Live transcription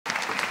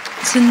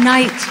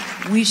Tonight,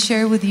 we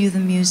share with you the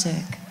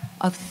music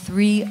of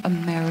 3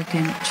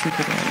 American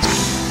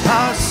troubadours.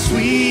 How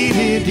sweet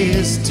it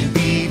is to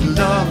be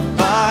loved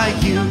by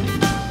you.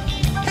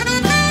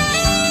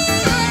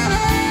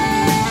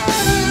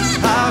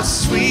 How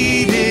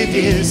sweet it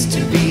is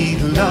to be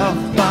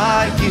loved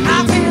by you.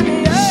 I feel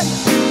the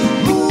earth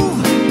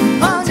move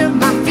under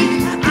my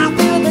feet. I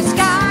feel the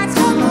sky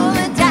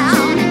tumbling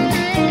down.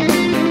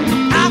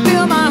 I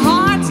feel my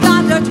heart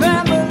start to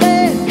tremble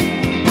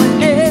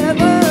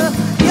whenever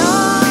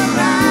you're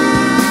around.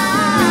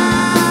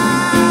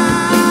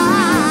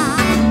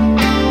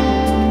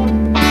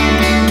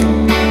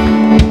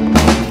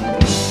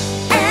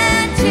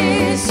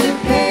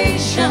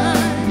 Anticipation.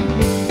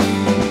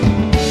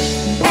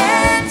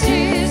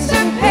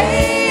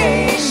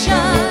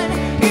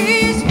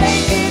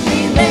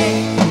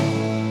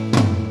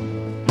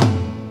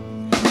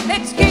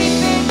 It's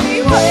keeping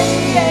me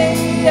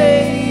waiting,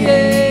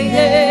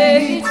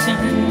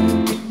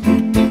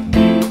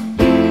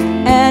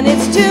 and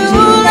it's too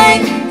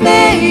late,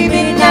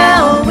 baby.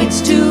 Now it's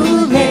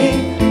too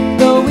late.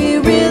 Though we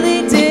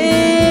really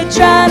did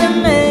try to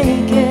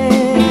make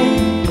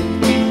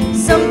it,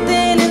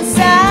 something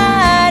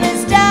inside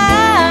has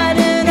died,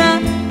 and I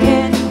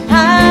can't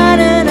hide,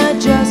 and I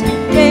just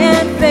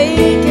can't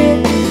fake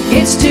it.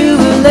 It's too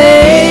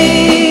late.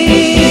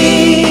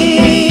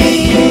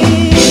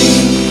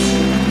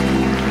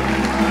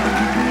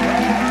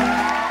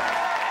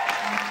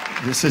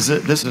 This is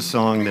a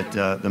song that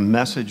the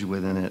message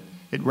within it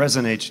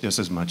resonates just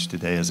as much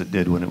today as it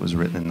did when it was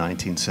written in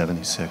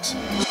 1976. Shower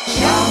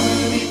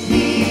the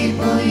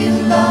people you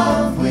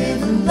love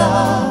with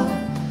love.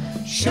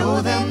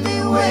 Show them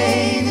the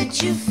way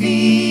that you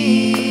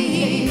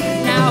feel.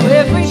 Now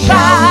everybody,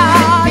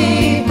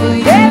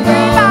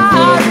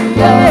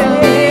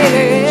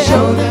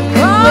 show them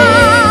the way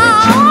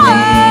that you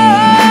feel.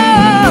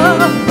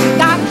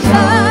 Got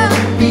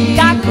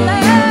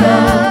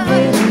love,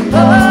 got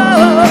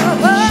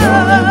love. Show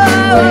them the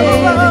way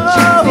that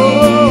you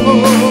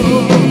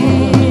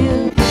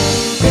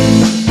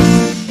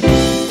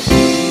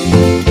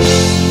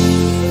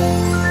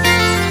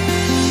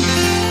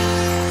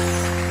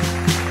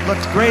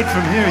Looks great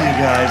from here, you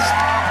guys.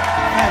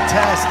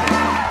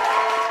 Fantastic.